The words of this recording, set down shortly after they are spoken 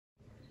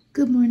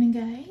Good morning,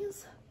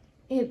 guys.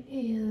 It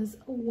is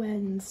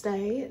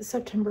Wednesday,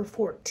 September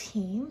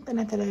 14th,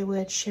 and I thought I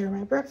would share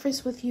my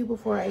breakfast with you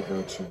before I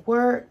go to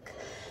work.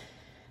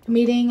 I'm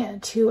eating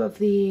two of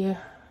the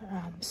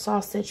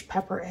sausage,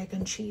 pepper, egg,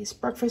 and cheese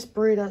breakfast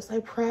burritos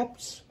I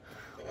prepped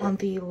on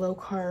the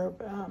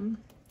low-carb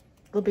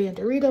La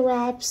Banderita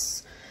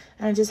wraps.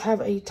 And I just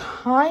have a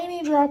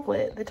tiny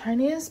droplet, the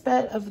tiniest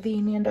bit of the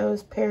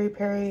Nando's Peri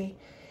Peri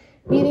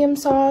medium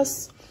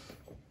sauce.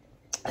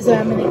 So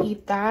I'm gonna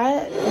eat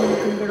that, and I'm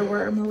gonna go to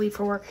work. I'm gonna leave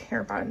for work here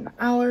about an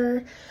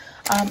hour.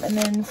 And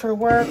then for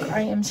work,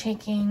 I am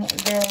taking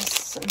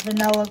this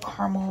vanilla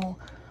caramel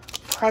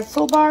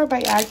pretzel bar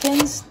by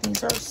Atkins.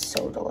 These are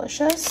so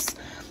delicious.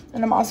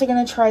 And I'm also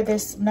gonna try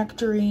this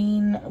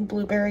nectarine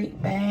blueberry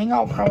bang.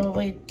 I'll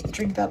probably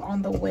drink that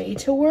on the way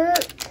to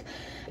work.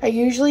 I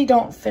usually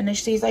don't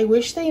finish these. I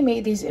wish they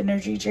made these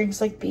energy drinks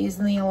like these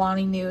in the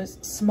Alani News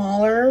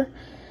smaller.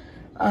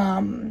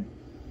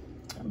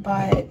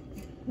 But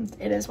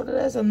it is what it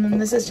is. And then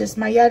this is just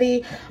my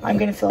Yeti. I'm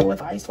gonna fill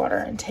with ice water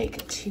and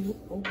take to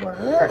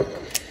work.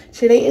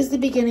 Today is the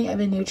beginning of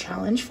a new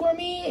challenge for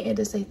me. It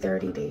is a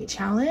 30-day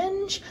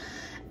challenge,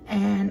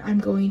 and I'm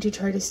going to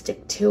try to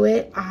stick to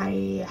it.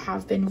 I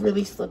have been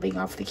really slipping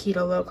off the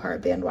keto low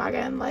carb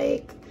bandwagon.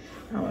 Like,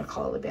 I don't want to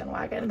call it a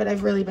bandwagon, but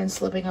I've really been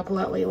slipping up a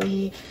lot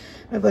lately.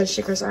 My blood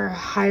sugars are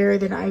higher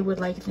than I would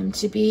like them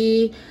to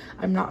be.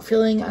 I'm not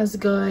feeling as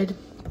good.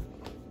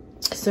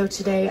 So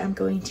today I'm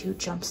going to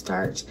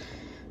jumpstart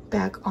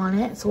back on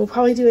it. So we'll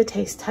probably do a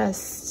taste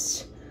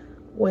test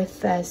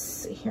with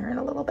this here in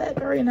a little bit.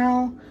 But right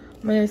now,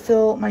 I'm gonna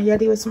fill my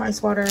Yeti with some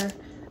ice water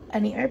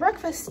and eat my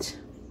breakfast.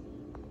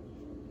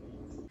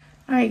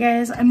 All right,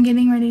 guys, I'm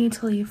getting ready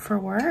to leave for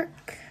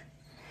work,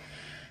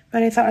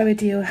 but I thought I would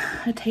do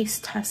a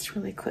taste test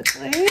really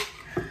quickly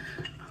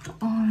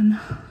on,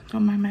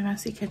 don't mind my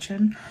messy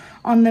kitchen,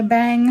 on the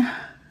Bang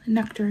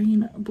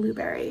Nectarine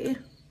Blueberry.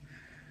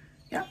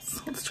 Yes,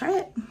 let's try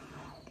it.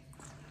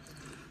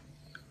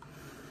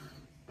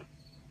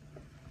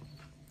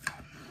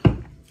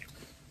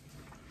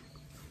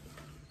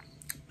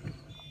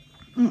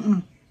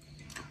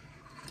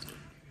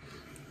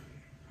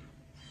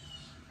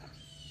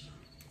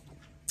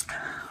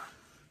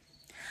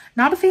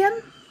 Not a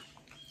fan,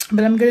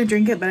 but I'm gonna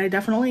drink it, but I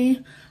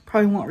definitely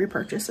probably won't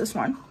repurchase this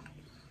one.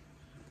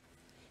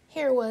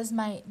 Here was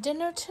my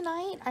dinner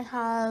tonight. I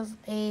have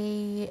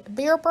a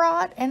beer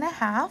brat and a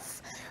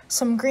half,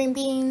 some green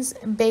beans,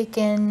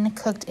 bacon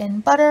cooked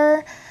in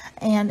butter,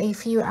 and a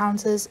few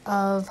ounces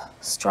of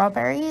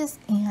strawberries,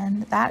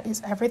 and that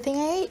is everything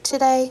I ate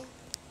today.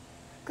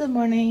 Good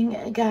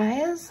morning,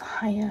 guys.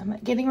 I am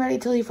getting ready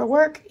to leave for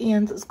work,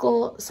 and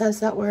school says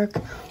that work.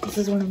 This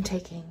is what I'm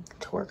taking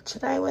to work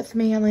today with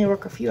me. I'm going to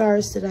work a few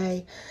hours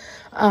today.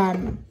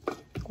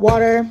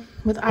 Water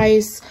with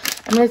ice.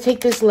 I'm going to take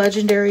this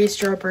legendary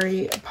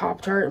strawberry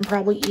Pop-Tart and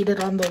probably eat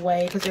it on the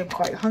way because I'm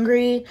quite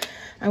hungry.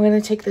 I'm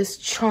going to take this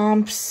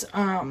Chomps,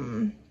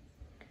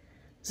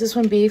 is this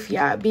one beef?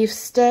 Yeah, beef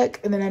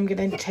stick. And then I'm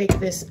going to take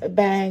this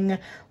Bang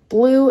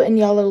blue and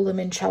yellow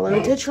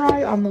limoncello to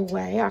try on the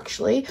way.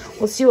 Actually,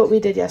 we'll see what we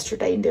did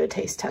yesterday and do a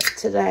taste test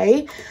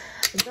today.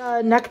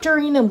 The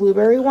nectarine and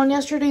blueberry one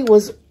yesterday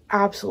was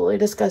absolutely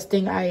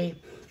disgusting. I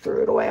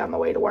threw it away on the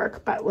way to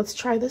work, but let's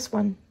try this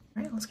one.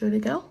 All right, let's go to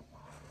go.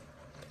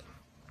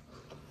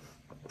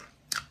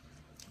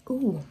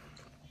 Ooh,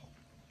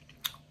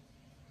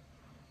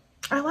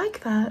 I like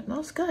that. That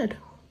was good.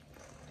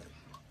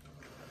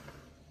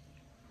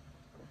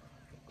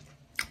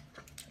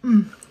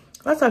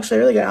 That's actually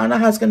really good. I don't know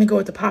how it's going to go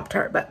with the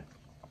Pop-Tart, but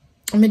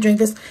I'm going to drink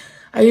this.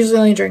 I usually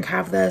only drink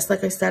half this.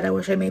 Like I said, I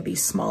wish I made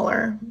these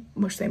smaller.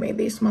 Wish they made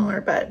these smaller,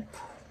 but...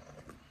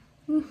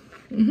 All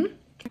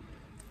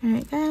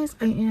right, guys.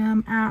 I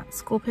am at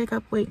school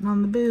pickup waiting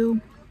on the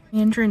boo.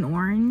 Mandarin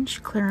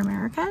Orange Clear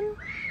American.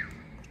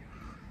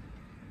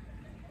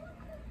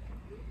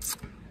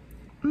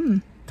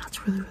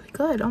 That's really, really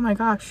good. Oh my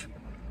gosh.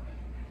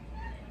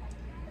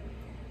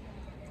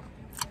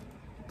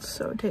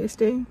 So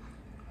tasty.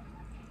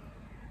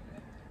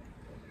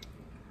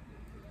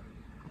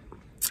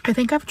 I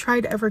think I've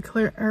tried every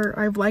clear, or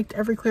I've liked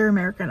every Clear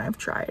American I've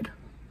tried.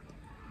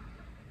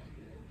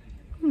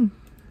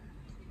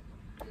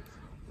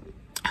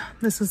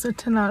 This is a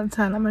 10 out of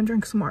 10. I'm gonna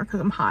drink some more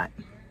because I'm hot.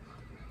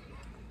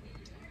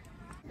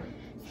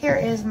 Here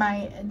is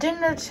my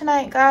dinner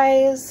tonight,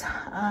 guys.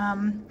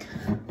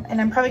 And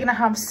I'm probably gonna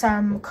have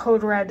some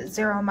Code Red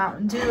Zero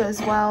Mountain Dew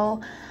as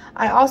well.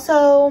 I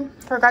also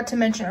forgot to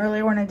mention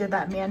earlier when I did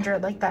that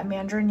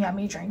Mandarin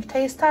Yummy drink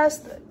taste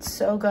test. It's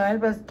so good,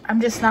 but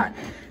I'm just not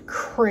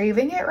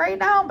craving it right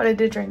now, but I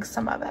did drink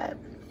some of it.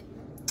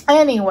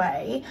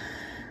 Anyway,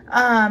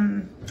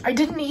 I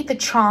didn't eat the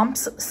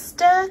Chomps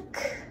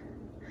stick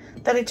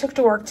that I took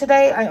to work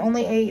today. I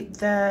only ate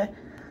the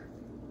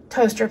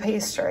toaster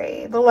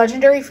pastry. The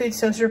Legendary Foods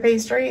toaster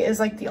pastry is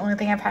like the only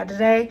thing I've had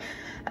today,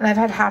 and I've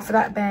had half of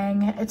that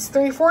Bang. It's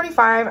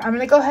 3:45. I'm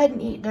gonna go ahead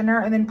and eat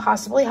dinner and then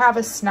possibly have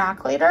a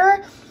snack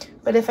later,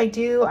 but if I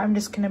do, I'm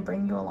just gonna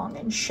bring you along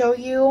and show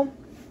you.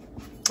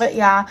 But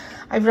yeah,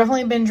 I've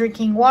definitely been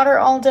drinking water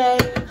all day,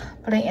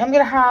 but I am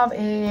gonna have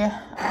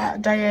a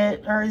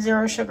diet or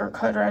zero sugar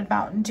Code Red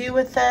Mountain Dew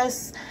with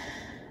this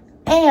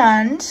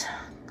and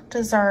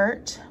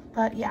dessert.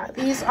 But yeah,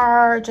 these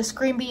are just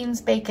green beans,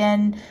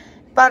 bacon,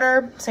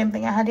 butter, same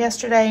thing I had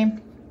yesterday,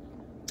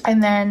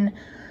 and then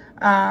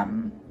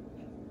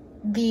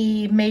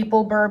the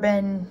maple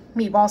bourbon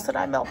meatballs that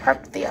I meal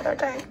prepped the other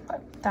day.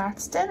 But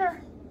that's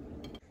dinner.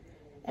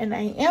 And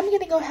I am going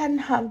to go ahead and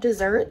have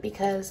dessert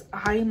because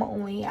I'm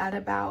only at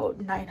about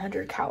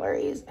 900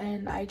 calories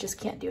and I just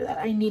can't do that.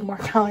 I need more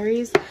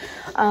calories.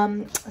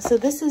 So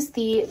this is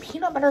the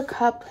peanut butter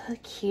cup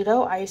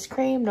keto ice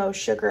cream, no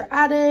sugar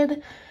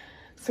added,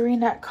 3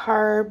 net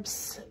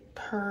carbs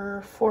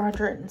per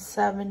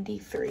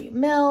 473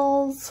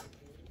 mils.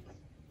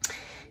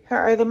 Here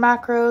are the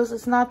macros.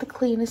 It's not the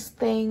cleanest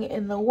thing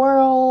in the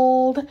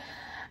world.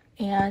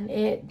 And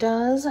it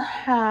does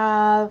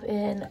have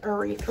an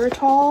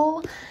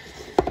erythritol.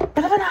 But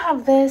I'm going to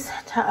have this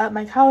to up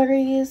my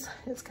calories.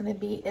 It's going to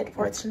be it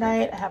for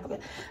tonight. I have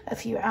a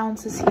few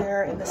ounces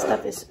here. And this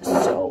stuff is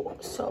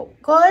so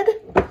good.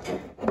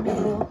 A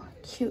little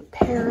cute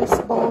Paris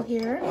bowl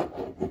here.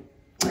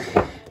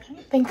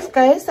 Thanks,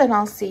 guys. And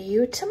I'll see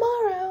you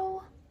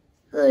tomorrow.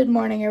 Good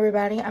morning,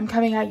 everybody. I'm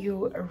coming at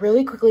you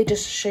really quickly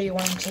just to show you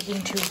what I'm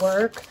taking to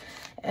work.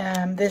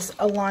 This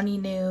Alani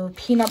Nu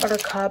peanut butter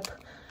cup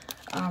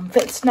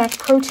fit snack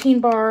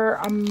protein bar.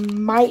 I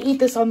might eat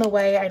this on the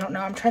way. I don't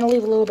know. I'm trying to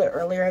leave a little bit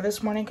earlier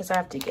this morning because I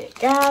have to get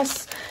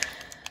gas.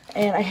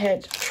 And I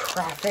hit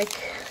traffic.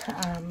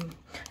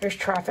 There's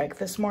traffic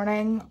this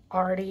morning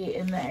already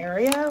in the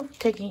area,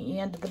 taking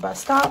Ian to the bus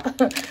stop.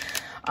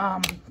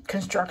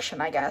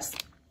 Construction, I guess.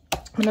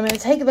 But I'm going to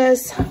take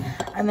this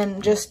and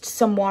then just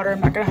some water. I'm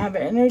not going to have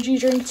an energy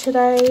drink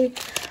today.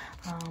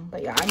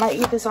 But yeah, I might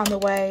eat this on the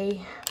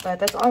way. But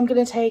that's all I'm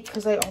going to take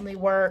because I only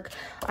work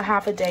a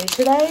half a day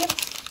today.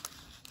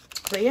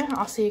 But yeah,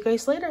 I'll see you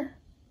guys later.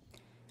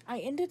 I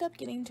ended up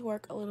getting to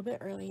work a little bit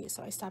early,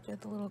 so I stopped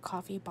at the little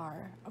coffee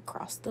bar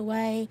across the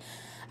way.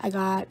 I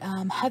got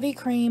heavy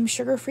cream,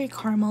 sugar-free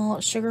caramel,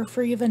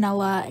 sugar-free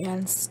vanilla,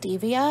 and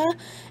stevia,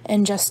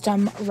 and just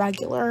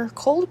regular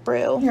cold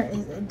brew. Here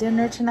is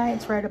dinner tonight.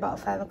 It's right about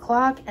 5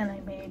 o'clock, and I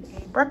made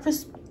a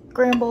breakfast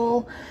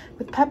scramble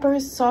with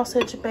peppers,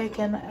 sausage,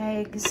 bacon,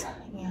 eggs,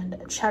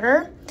 and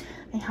cheddar.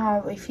 I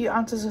have a few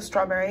ounces of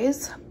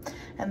strawberries,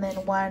 and then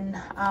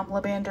 1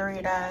 La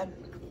Banderita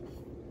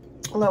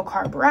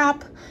low-carb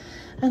wrap.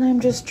 And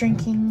I'm just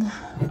drinking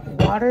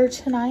water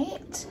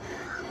tonight.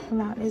 And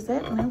that is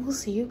it. And I will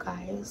see you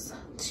guys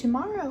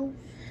tomorrow.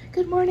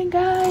 Good morning,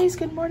 guys.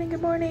 Good morning,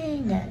 good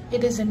morning.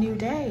 It is a new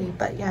day,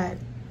 but yet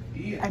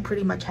I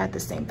pretty much had the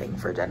same thing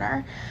for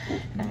dinner.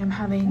 And I'm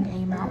having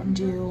a Mountain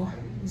Dew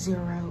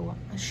zero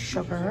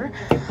sugar.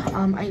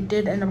 I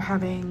did end up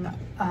having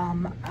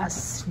a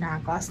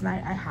snack last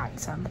night. I had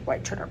some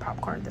white cheddar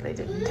popcorn that I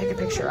didn't take a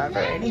picture of or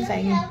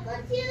anything.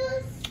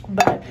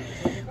 But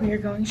we are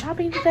going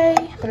shopping today.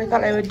 But I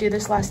thought I would do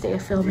this last day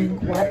of filming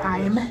what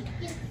I'm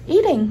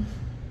eating.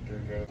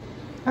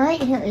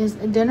 Alright, here is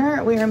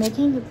dinner. We are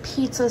making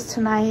pizzas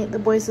tonight. The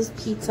boys'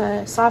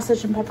 pizza,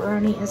 sausage and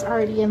pepperoni is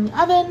already in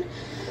the oven.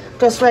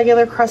 Just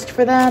regular crust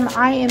for them.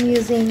 I am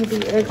using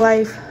the Egg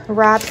Life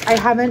wraps. I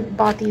haven't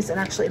bought these in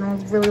a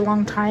really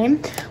long time,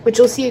 which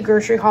you'll see a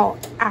grocery haul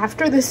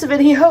after this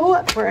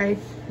video where I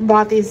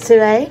bought these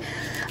today.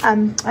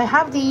 I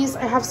have these.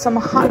 I have some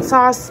hot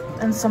sauce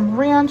and some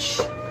ranch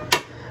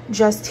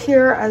just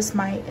here as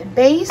my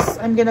base.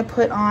 I'm gonna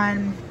put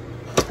on,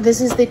 this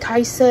is the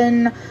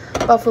Tyson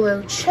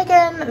buffalo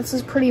chicken. This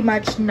is pretty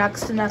much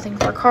next to nothing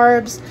for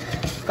carbs.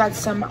 Got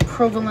some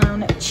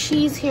provolone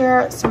cheese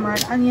here, some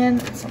red onion,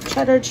 and some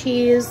cheddar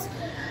cheese.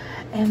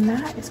 And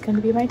that is going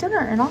to be my dinner.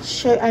 And I'll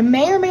show you, I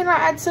may or may not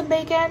add some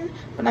bacon,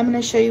 but I'm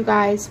going to show you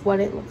guys what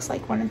it looks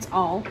like when it's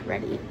all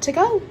ready to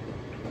go.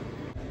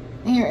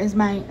 Here is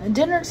my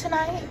dinner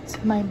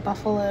tonight. My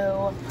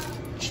buffalo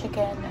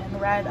chicken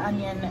and red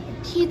onion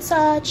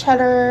pizza,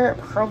 cheddar,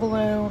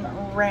 provolone,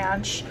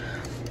 ranch,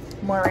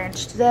 more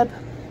ranch to dip,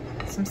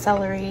 some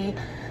celery,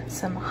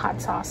 some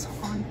hot sauce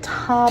on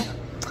top.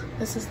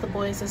 This is the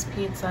boys'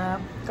 pizza.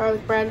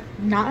 Garlic bread,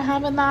 not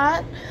having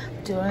that.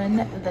 Doing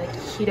the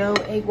keto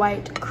egg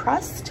white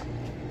crust.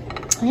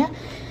 Yeah,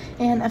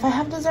 and if I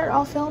have dessert,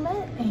 I'll film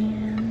it.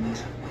 And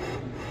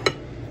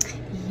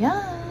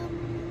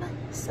yum!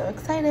 So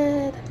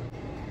excited.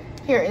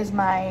 Here is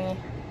my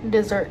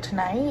dessert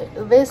tonight.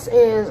 This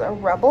is a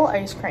Rebel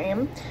ice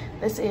cream.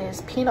 This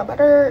is peanut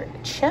butter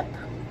chip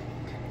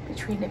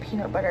between the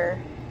peanut butter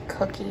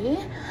cookie.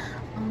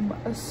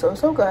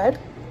 So good.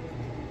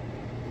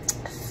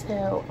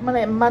 So I'm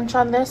gonna munch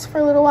on this for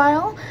a little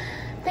while.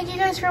 Thank you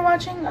guys for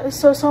watching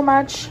so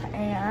much,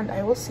 and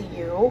I will see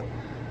you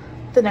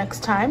the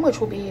next time, which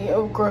will be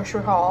a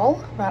grocery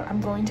haul that I'm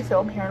going to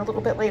film here a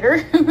little bit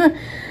later.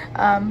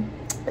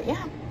 But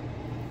yeah,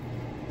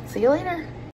 see you later.